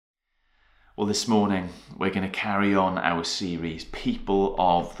Well, this morning we're going to carry on our series, People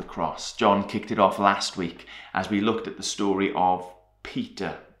of the Cross. John kicked it off last week as we looked at the story of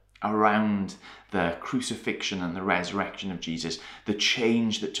Peter around the crucifixion and the resurrection of Jesus, the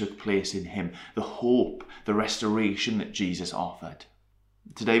change that took place in him, the hope, the restoration that Jesus offered.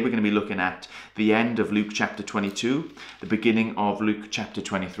 Today we're going to be looking at the end of Luke chapter 22, the beginning of Luke chapter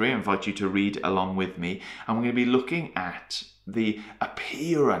 23. I invite you to read along with me. And we're going to be looking at the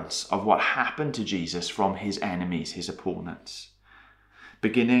appearance of what happened to Jesus from his enemies, his opponents.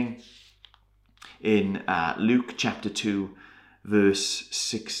 Beginning in Luke chapter 2, verse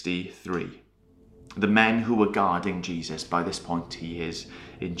 63. The men who were guarding Jesus, by this point he is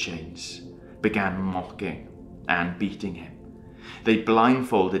in chains, began mocking and beating him. They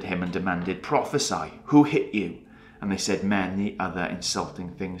blindfolded him and demanded, "Prophesy, who hit you?" And they said many other insulting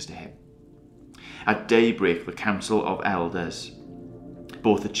things to him. At daybreak, the council of elders,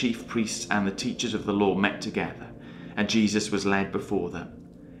 both the chief priests and the teachers of the law, met together, and Jesus was led before them.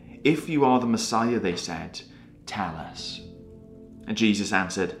 "If you are the Messiah," they said, "tell us." And Jesus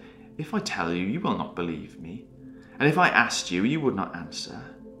answered, "If I tell you, you will not believe me. And if I asked you, you would not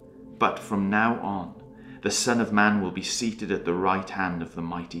answer. But from now on, the Son of Man will be seated at the right hand of the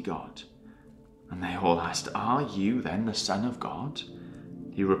mighty God." And they all asked, "Are you then the Son of God?"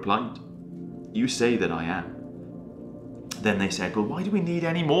 He replied, "You say that I am." Then they said, "Well, why do we need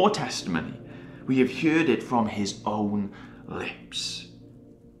any more testimony? We have heard it from his own lips."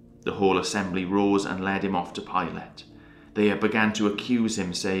 The whole assembly rose and led him off to Pilate. They began to accuse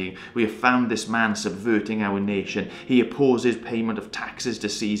him, saying, "We have found this man subverting our nation. He opposes payment of taxes to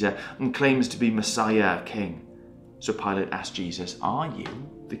Caesar and claims to be Messiah, a king." So Pilate asked Jesus, "Are you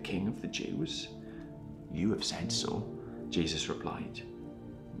the king of the Jews?" "You have said so," Jesus replied.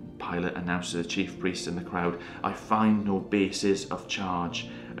 Pilate announced to the chief priests and the crowd, "I find no basis of charge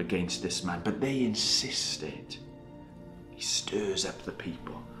against this man." But they insisted. He stirs up the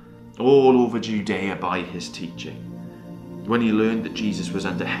people all over Judea by his teaching. When he learned that Jesus was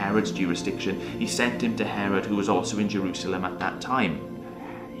under Herod's jurisdiction, he sent him to Herod, who was also in Jerusalem at that time.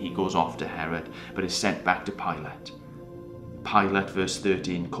 He goes off to Herod, but is sent back to Pilate. Pilate, verse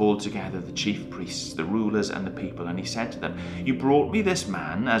 13, called together the chief priests, the rulers and the people, and he said to them, "You brought me this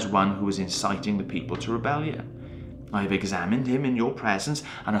man as one who was inciting the people to rebellion. I have examined him in your presence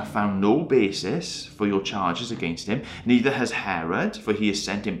and have found no basis for your charges against him. Neither has Herod, for he has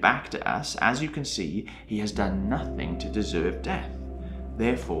sent him back to us. As you can see, he has done nothing to deserve death.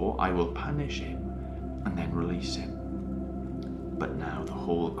 Therefore, I will punish him and then release him." But now the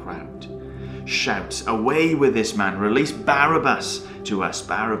whole crowd shouts, "Away with this man! Release Barabbas to us!"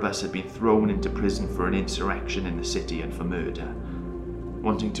 Barabbas had been thrown into prison for an insurrection in the city and for murder.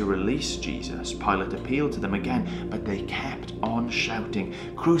 Wanting to release Jesus, Pilate appealed to them again, but they kept on shouting,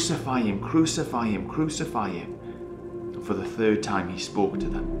 "Crucify him, crucify him, crucify him." And for the third time he spoke to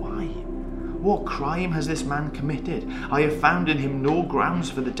them. "Why? What crime has this man committed? I have found in him no grounds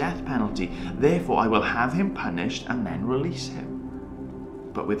for the death penalty. Therefore I will have him punished and then release him."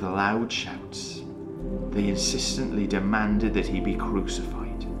 But with loud shouts, they insistently demanded that he be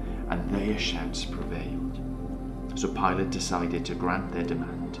crucified, and their shouts prevailed. So Pilate decided to grant their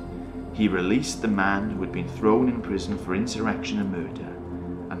demand. He released the man who had been thrown in prison for insurrection and murder,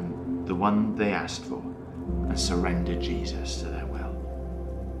 and the one they asked for, and surrendered Jesus to their will.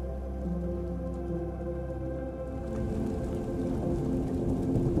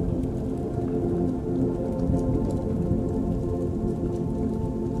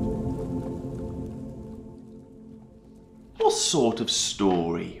 What sort of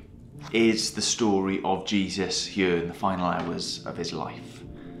story is the story of Jesus here in the final hours of his life,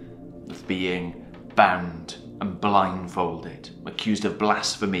 of being bound and blindfolded, accused of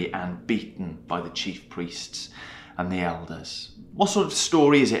blasphemy and beaten by the chief priests and the elders? What sort of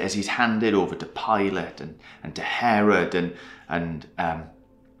story is it as he's handed over to Pilate and to Herod and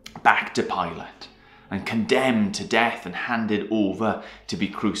back to Pilate and condemned to death and handed over to be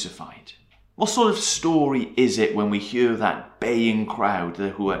crucified? What sort of story is it when we hear that baying crowd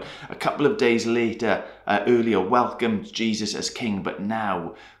who a couple of days earlier welcomed Jesus as king, but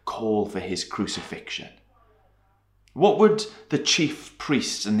now call for his crucifixion? What would the chief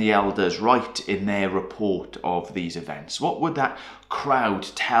priests and the elders write in their report of these events? What would that crowd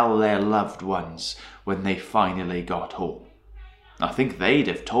tell their loved ones when they finally got home? I think they'd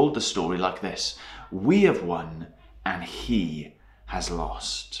have told the story like this: "We have won and he has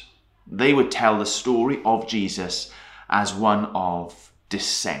lost." They would tell the story of Jesus as one of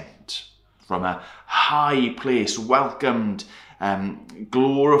descent from a high place, welcomed,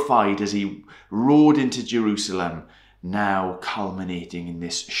 glorified as he rode into Jerusalem now culminating in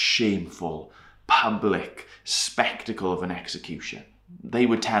this shameful, public spectacle of an execution. They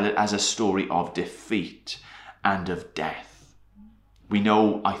would tell it as a story of defeat and of death. We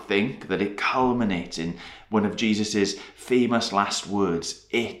know, I think, that it culminates in one of Jesus's famous last words,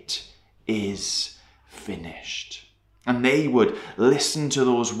 "It is finished." And they would listen to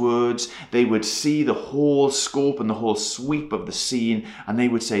those words, they would see the whole scope and the whole sweep of the scene, and they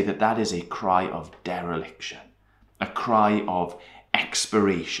would say that that is a cry of dereliction, a cry of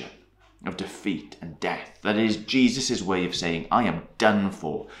expiration, of defeat and death. That is Jesus' way of saying, I am done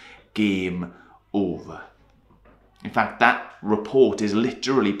for, game over. In fact, that report is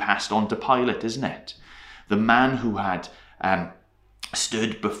literally passed on to Pilate, isn't it? The man who had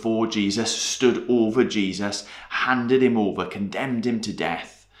stood before Jesus, stood over Jesus, handed him over, condemned him to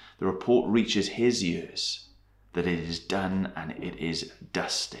death. The report reaches his ears that it is done and it is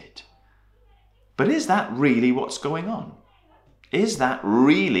dusted. But is that really what's going on? Is that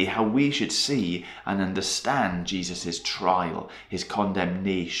really how we should see and understand Jesus' trial, his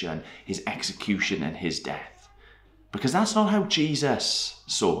condemnation, his execution and his death? Because that's not how Jesus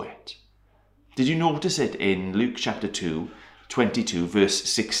saw it. Did you notice it in Luke chapter 2, 22, verse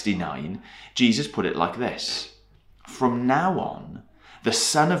 69? Jesus put it like this: "From now on, the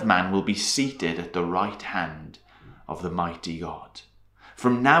Son of Man will be seated at the right hand of the mighty God."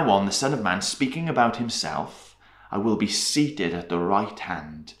 From now on, the Son of Man, speaking about himself, I will be seated at the right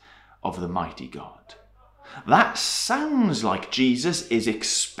hand of the mighty God. That sounds like Jesus is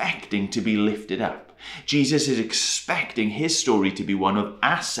expecting to be lifted up. Jesus is expecting his story to be one of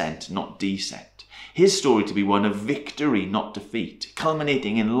ascent, not descent. His story to be one of victory, not defeat,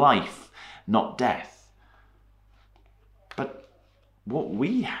 culminating in life, not death. But what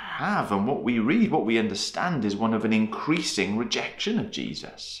we have and what we read, what we understand, is one of an increasing rejection of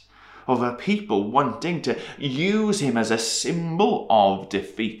Jesus, of a people wanting to use him as a symbol of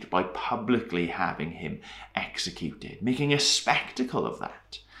defeat by publicly having him executed, making a spectacle of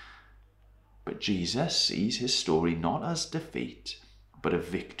that. But Jesus sees his story not as defeat, but of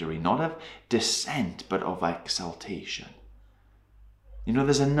victory, not of descent, but of exaltation. You know,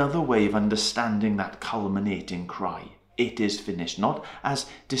 there's another way of understanding that culminating cry, "It is finished," not as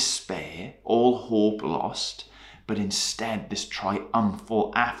despair, all hope lost, but instead this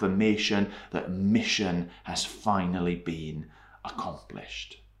triumphal affirmation that mission has finally been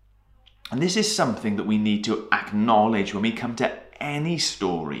accomplished. And this is something that we need to acknowledge when we come to any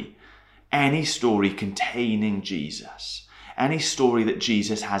story containing Jesus. Any story that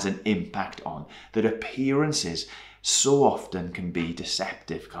Jesus has an impact on, that appearances so often can be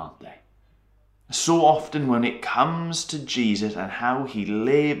deceptive, can't they? So often when it comes to Jesus and how he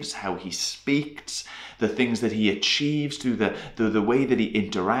lives, how he speaks, the things that he achieves through the way that he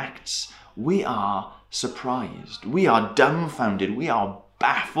interacts, we are surprised. We are dumbfounded. We are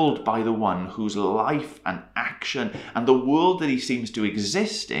baffled by the one whose life and action and the world that he seems to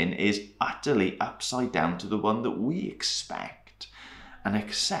exist in is utterly upside down to the one that we expect and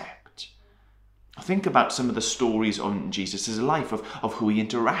accept. Think about some of the stories on Jesus' life of who he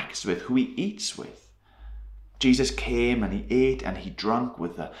interacts with, who he eats with. Jesus came and he ate and he drank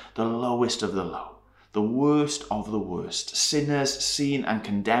with the lowest of the low, the worst of the worst, sinners seen and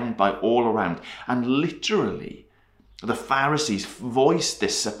condemned by all around. And literally, the Pharisees voiced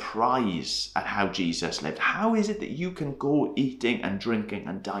this surprise at how Jesus lived. How is it that you can go eating and drinking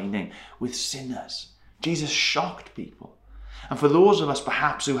and dining with sinners? Jesus shocked people. And for those of us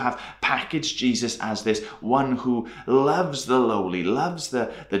perhaps who have packaged Jesus as this one who loves the lowly, loves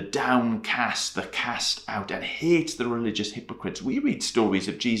the downcast, the cast out, and hates the religious hypocrites, we read stories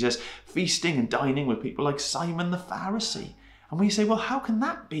of Jesus feasting and dining with people like Simon the Pharisee. And we say, well, how can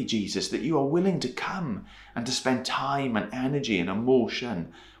that be, Jesus, that you are willing to come and to spend time and energy and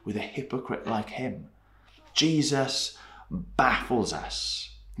emotion with a hypocrite like him? Jesus baffles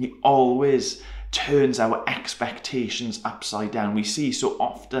us. He always turns our expectations upside down. We see so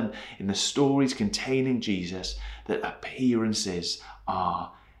often in the stories containing Jesus that appearances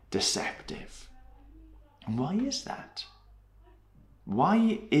are deceptive. And why is that?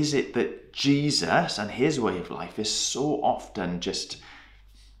 Why is it that Jesus and his way of life is so often just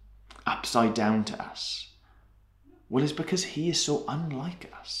upside down to us? Well, it's because he is so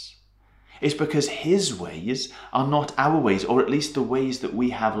unlike us. It's because his ways are not our ways, or at least the ways that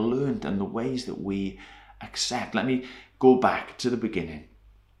we have learned and the ways that we accept. Let me go back to the beginning.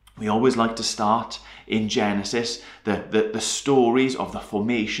 We always like to start in Genesis, the stories of the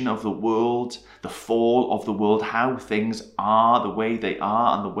formation of the world, the fall of the world, how things are the way they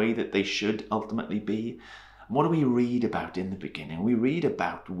are and the way that they should ultimately be. And what do we read about in the beginning? We read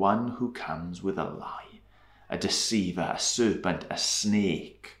about one who comes with a lie, a deceiver, a serpent, a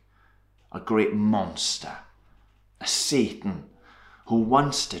snake, a great monster, a Satan who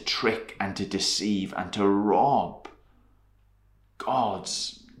wants to trick and to deceive and to rob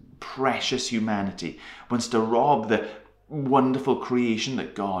God's precious humanity, wants to rob the wonderful creation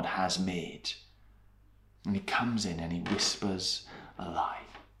that God has made. And he comes in and he whispers a lie.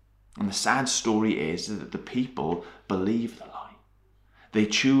 And the sad story is that the people believe the lie. They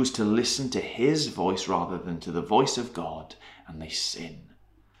choose to listen to his voice rather than to the voice of God, and they sin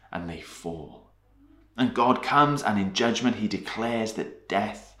and they fall. And God comes, and in judgment he declares that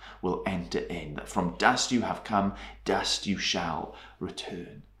death will enter in, that from dust you have come, dust you shall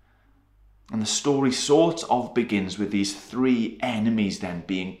return. And the story sort of begins with these three enemies then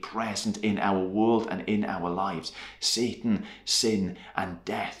being present in our world and in our lives. Satan, sin, and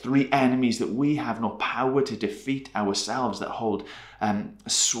death. Three enemies that we have no power to defeat ourselves, that hold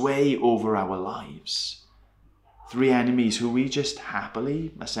sway over our lives. Three enemies who we just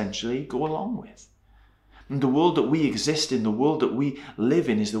happily, essentially, go along with. And the world that we exist in, the world that we live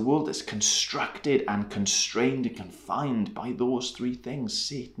in, is the world that's constructed and constrained and confined by those three things: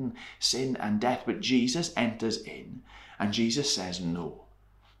 Satan, sin, and death. But Jesus enters in, and Jesus says no.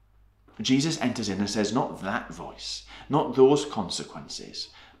 Jesus enters in and says, not that voice, not those consequences,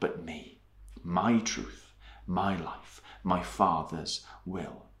 but me, my truth, my life, my Father's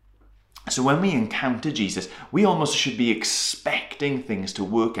will. So when we encounter Jesus, we almost should be expecting things to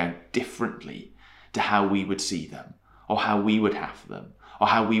work out differently to how we would see them, or how we would have them, or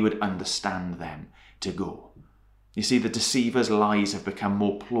how we would understand them to go. You see, the deceiver's lies have become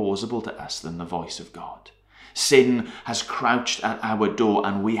more plausible to us than the voice of God. Sin has crouched at our door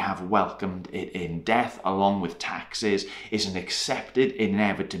and we have welcomed it in. Death, along with taxes, is an accepted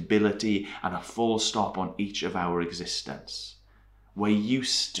inevitability and a full stop on each of our existence. We're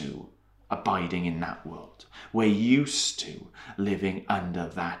used to abiding in that world. We're used to living under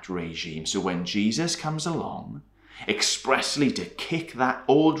that regime. So when Jesus comes along, expressly to kick that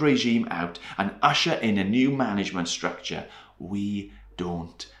old regime out and usher in a new management structure, we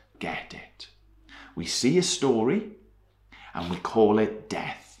don't get it. We see a story and we call it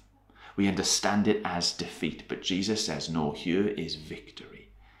death. We understand it as defeat. But Jesus says, no, here is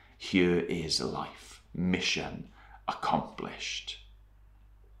victory. Here is life. Mission accomplished.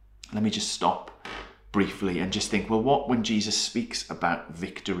 Let me just stop briefly and just think, well, what when Jesus speaks about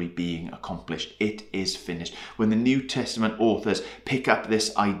victory being accomplished? It is finished. When the New Testament authors pick up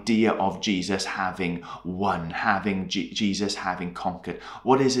this idea of Jesus having won, Jesus having conquered,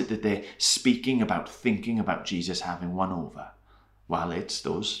 what is it that they're speaking about, thinking about Jesus having won over? Well, it's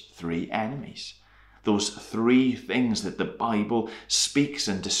those three enemies. Those three things that the Bible speaks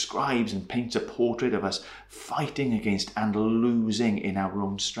and describes and paints a portrait of us fighting against and losing in our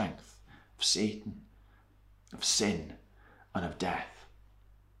own strength: of Satan, of sin, and of death.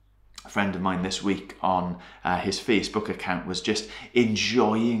 A friend of mine this week on his Facebook account was just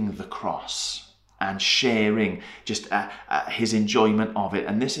enjoying the cross and sharing just his enjoyment of it.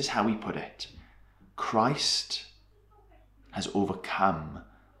 And this is how he put it: Christ has overcome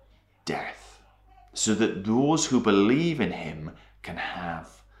death, so that those who believe in him can have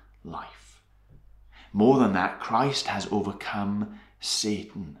life. More than that, Christ has overcome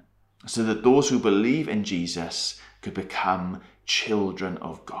Satan, so that those who believe in Jesus could become children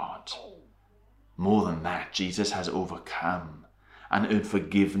of God. More than that, Jesus has overcome and earned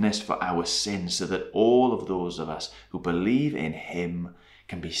forgiveness for our sins, so that all of those of us who believe in him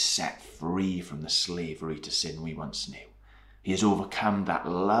can be set free from the slavery to sin we once knew. He has overcome that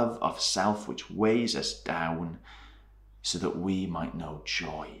love of self which weighs us down, so that we might know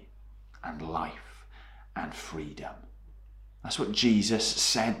joy and life and freedom. That's what Jesus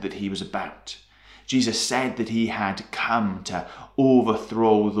said that he was about. Jesus said that he had come to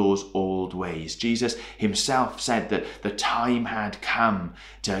overthrow those old ways. Jesus himself said that the time had come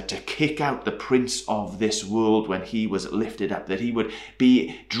to kick out the prince of this world when he was lifted up, that he would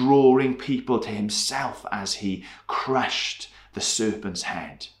be drawing people to himself as he crushed the serpent's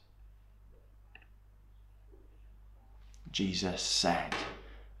head. Jesus said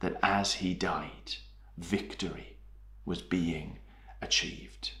that as he died, victory was being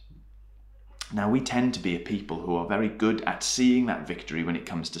achieved. Now, we tend to be a people who are very good at seeing that victory when it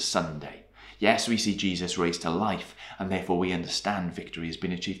comes to Sunday. Yes, we see Jesus raised to life, and therefore we understand victory has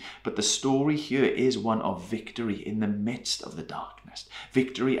been achieved. But the story here is one of victory in the midst of the darkness,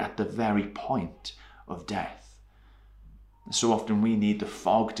 victory at the very point of death. So often we need the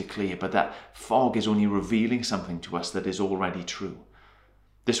fog to clear, but that fog is only revealing something to us that is already true.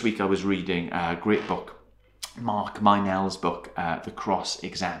 This week I was reading a great book Mark Meinell's book, The Cross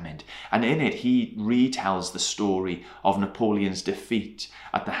Examined. And in it, he retells the story of Napoleon's defeat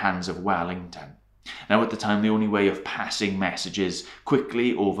at the hands of Wellington. Now, at the time, the only way of passing messages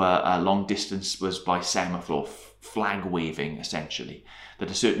quickly over a long distance was by semaphore, flag waving, essentially. That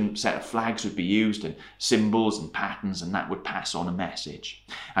a certain set of flags would be used and symbols and patterns, and that would pass on a message.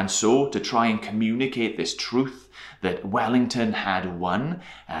 And so, to try and communicate this truth that Wellington had won,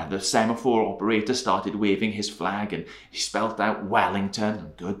 the semaphore operator started waving his flag and he spelt out Wellington,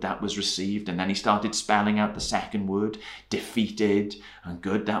 and good, that was received. And then he started spelling out the second word, defeated, and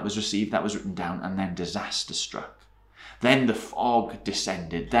good, that was received, that was written down, and then disaster struck. Then the fog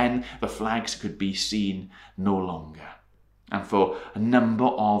descended, then the flags could be seen no longer. And for a number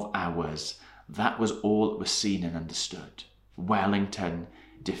of hours, that was all that was seen and understood. Wellington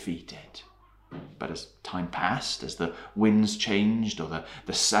defeated. But as time passed, as the winds changed or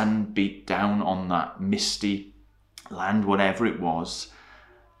the sun beat down on that misty land, whatever it was,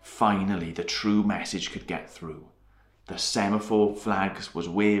 finally the true message could get through. The semaphore flags was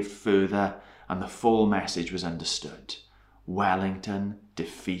waved further and the full message was understood. Wellington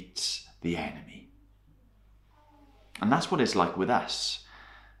defeats the enemy. And that's what it's like with us.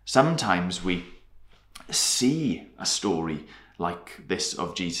 Sometimes we see a story like this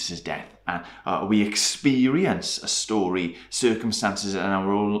of Jesus' death, and we experience a story, circumstances in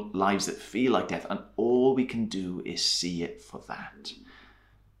our own lives that feel like death, and all we can do is see it for that.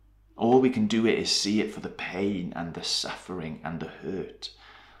 All we can do is see it for the pain and the suffering and the hurt.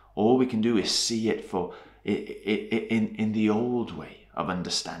 All we can do is see it for in the old way of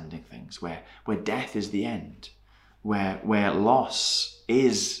understanding things, where death is the end, where loss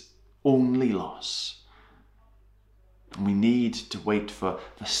is only loss. And we need to wait for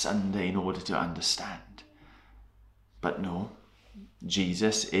the Sunday in order to understand. But no,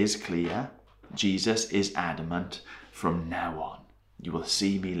 Jesus is clear. Jesus is adamant. From now on, you will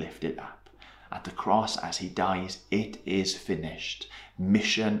see me lifted up. At the cross, as he dies, it is finished.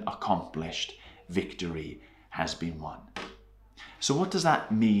 Mission accomplished. Victory has been won. So what does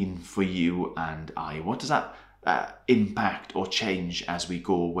that mean for you and I? What does that impact or change as we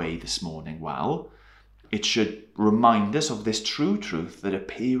go away this morning? Well, it should remind us of this true truth that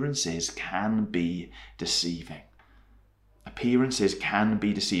appearances can be deceiving. Appearances can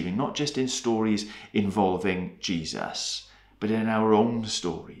be deceiving, not just in stories involving Jesus, but in our own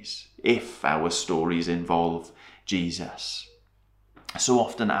stories, if our stories involve Jesus. So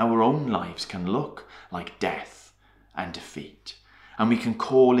often our own lives can look like death and defeat. And we can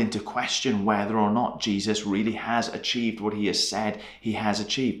call into question whether or not Jesus really has achieved what he has said he has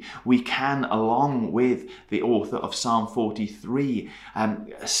achieved. We can, along with the author of Psalm 43,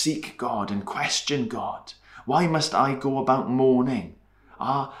 seek God and question God. Why must I go about mourning?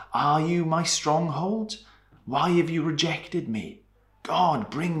 Are you my stronghold? Why have you rejected me? God,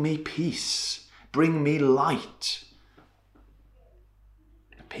 bring me peace. Bring me light.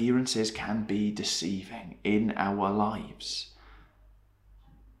 Appearances can be deceiving in our lives.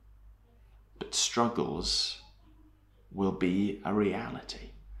 But struggles will be a reality.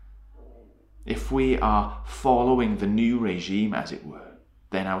 If we are following the new regime, as it were,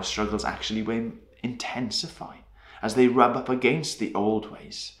 then our struggles actually will intensify as they rub up against the old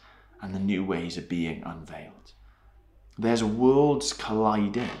ways and the new ways are being unveiled. There's worlds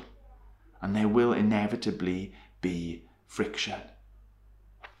colliding, and there will inevitably be friction.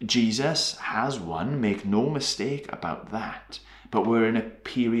 Jesus has won, make no mistake about that. But we're in a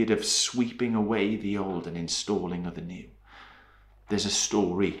period of sweeping away the old and installing of the new. There's a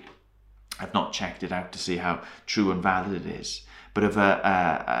story, I've not checked it out to see how true and valid it is, but of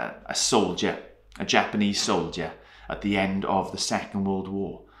a soldier, a Japanese soldier at the end of the Second World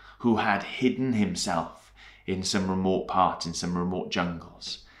War, who had hidden himself in some remote parts, in some remote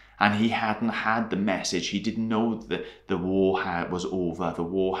jungles. And he hadn't had the message. He didn't know that the war was over. The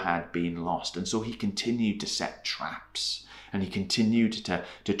war had been lost. And so he continued to set traps. And he continued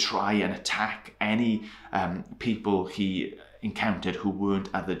to try and attack any people he encountered who weren't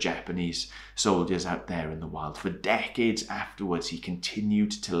other Japanese soldiers out there in the wild. For decades afterwards, he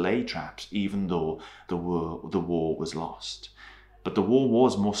continued to lay traps, even though the war was lost. But the war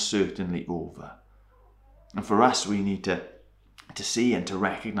was most certainly over. And for us, we need to see and to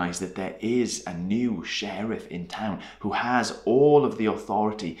recognize that there is a new sheriff in town who has all of the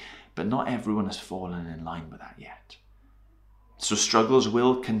authority, but not everyone has fallen in line with that yet. So struggles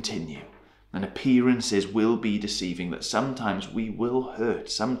will continue, and appearances will be deceiving, that sometimes we will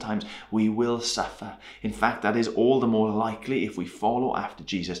hurt, sometimes we will suffer. In fact, that is all the more likely if we follow after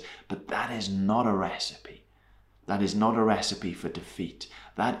Jesus, but that is not a recipe. That is not a recipe for defeat.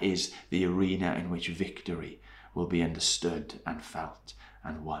 That is the arena in which victory will be understood and felt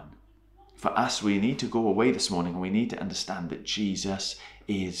and won. For us, we need to go away this morning and we need to understand that Jesus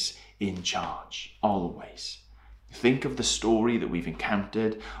is in charge, always. Think of the story that we've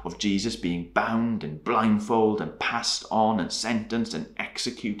encountered of Jesus being bound and blindfolded and passed on and sentenced and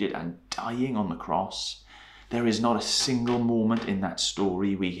executed and dying on the cross. There is not a single moment in that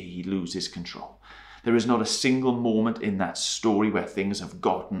story where he loses control. There is not a single moment in that story where things have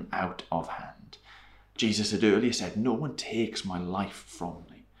gotten out of hand. Jesus had earlier said, "No one takes my life from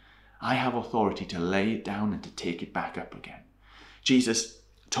me. I have authority to lay it down and to take it back up again." Jesus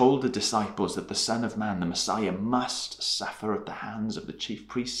told the disciples that the Son of Man, the Messiah, must suffer at the hands of the chief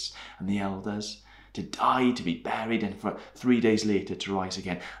priests and the elders, to die, to be buried, and for 3 days later to rise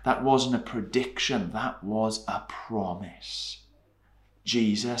again. That wasn't a prediction, that was a promise.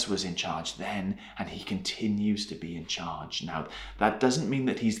 Jesus was in charge then, and he continues to be in charge now. That doesn't mean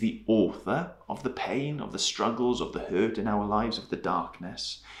that he's the author of the pain, of the struggles, of the hurt in our lives, of the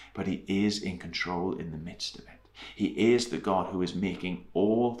darkness, but he is in control in the midst of it. He is the God who is making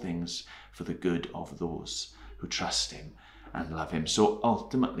all things for the good of those who trust him and love him. So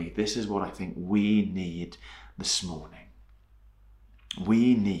ultimately, this is what I think we need this morning.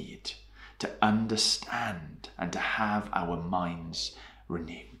 We need to understand and to have our minds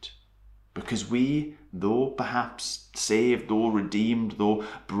renewed. Because we, though perhaps saved, though redeemed, though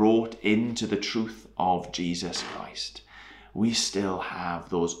brought into the truth of Jesus Christ, we still have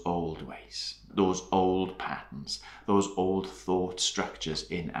those old ways, those old patterns, those old thought structures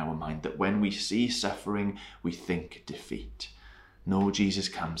in our mind that when we see suffering, we think defeat. No, Jesus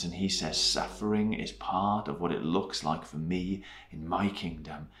comes and he says suffering is part of what it looks like for me in my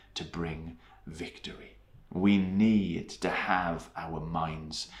kingdom to bring victory. We need to have our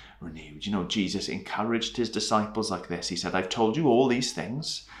minds renewed. You know, Jesus encouraged his disciples like this. He said, "I've told you all these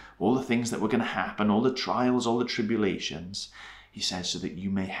things, all the things that were going to happen, all the trials, all the tribulations," he says, "so that you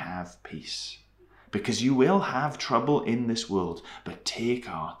may have peace. Because you will have trouble in this world, but take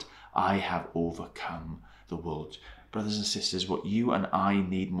heart, I have overcome the world." Brothers and sisters, what you and I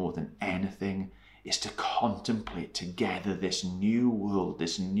need more than anything is to contemplate together this new world,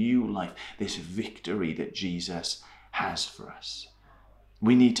 this new life, this victory that Jesus has for us.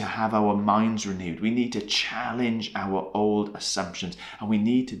 We need to have our minds renewed. We need to challenge our old assumptions, and we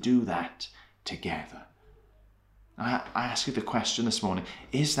need to do that together. I ask you the question this morning,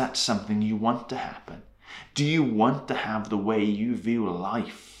 is that something you want to happen? Do you want to have the way you view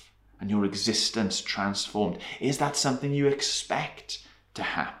life and your existence transformed? Is that something you expect to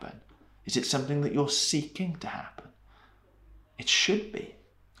happen? Is it something that you're seeking to happen? It should be.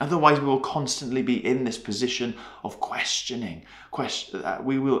 Otherwise, we will constantly be in this position of questioning.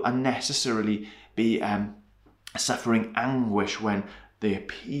 We will unnecessarily be suffering anguish when the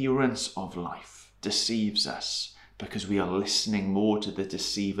appearance of life deceives us because we are listening more to the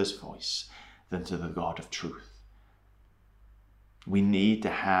deceiver's voice than to the God of truth. We need to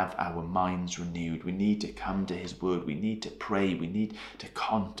have our minds renewed. We need to come to his word. We need to pray. We need to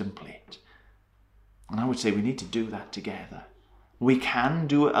contemplate. And I would say we need to do that together. We can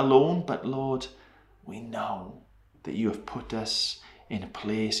do it alone, but Lord, we know that you have put us in a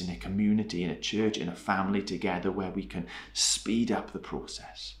place, in a community, in a church, in a family together where we can speed up the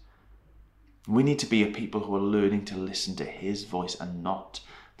process. We need to be a people who are learning to listen to his voice and not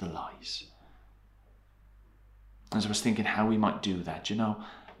the lies. As I was thinking how we might do that, you know,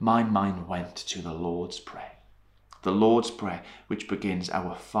 my mind went to the Lord's Prayer. The Lord's Prayer, which begins,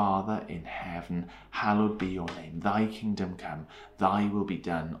 "Our Father in heaven, hallowed be your name. Thy kingdom come, thy will be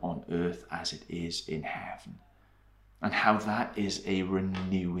done on earth as it is in heaven." And how that is a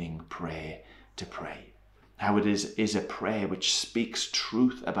renewing prayer to pray. How it is a prayer which speaks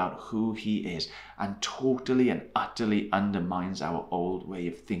truth about who he is and totally and utterly undermines our old way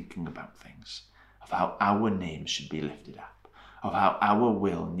of thinking about things, of how our name should be lifted up, of how our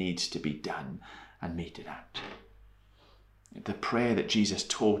will needs to be done and meted out. The prayer that Jesus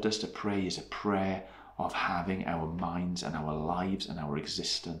taught us to pray is a prayer of having our minds and our lives and our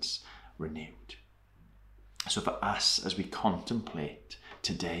existence renewed. So for us, as we contemplate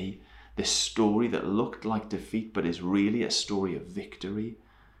today this story that looked like defeat but is really a story of victory,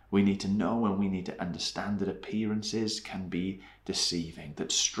 we need to know and we need to understand that appearances can be deceiving,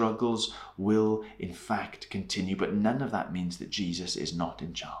 that struggles will in fact continue, but none of that means that Jesus is not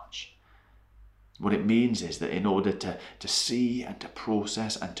in charge. What it means is that in order to see and to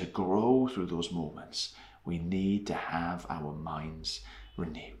process and to grow through those moments, we need to have our minds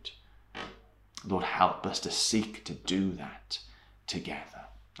renewed. Lord, help us to seek to do that together.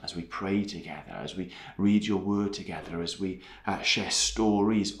 as we pray together, as we read your word together, as we share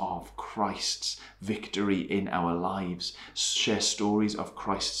stories of Christ's victory in our lives, share stories of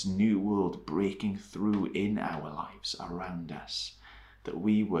Christ's new world breaking through in our lives around us, that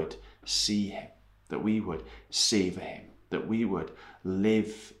we would see him, that we would savour him, that we would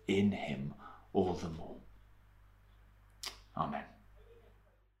live in him all the more. Amen.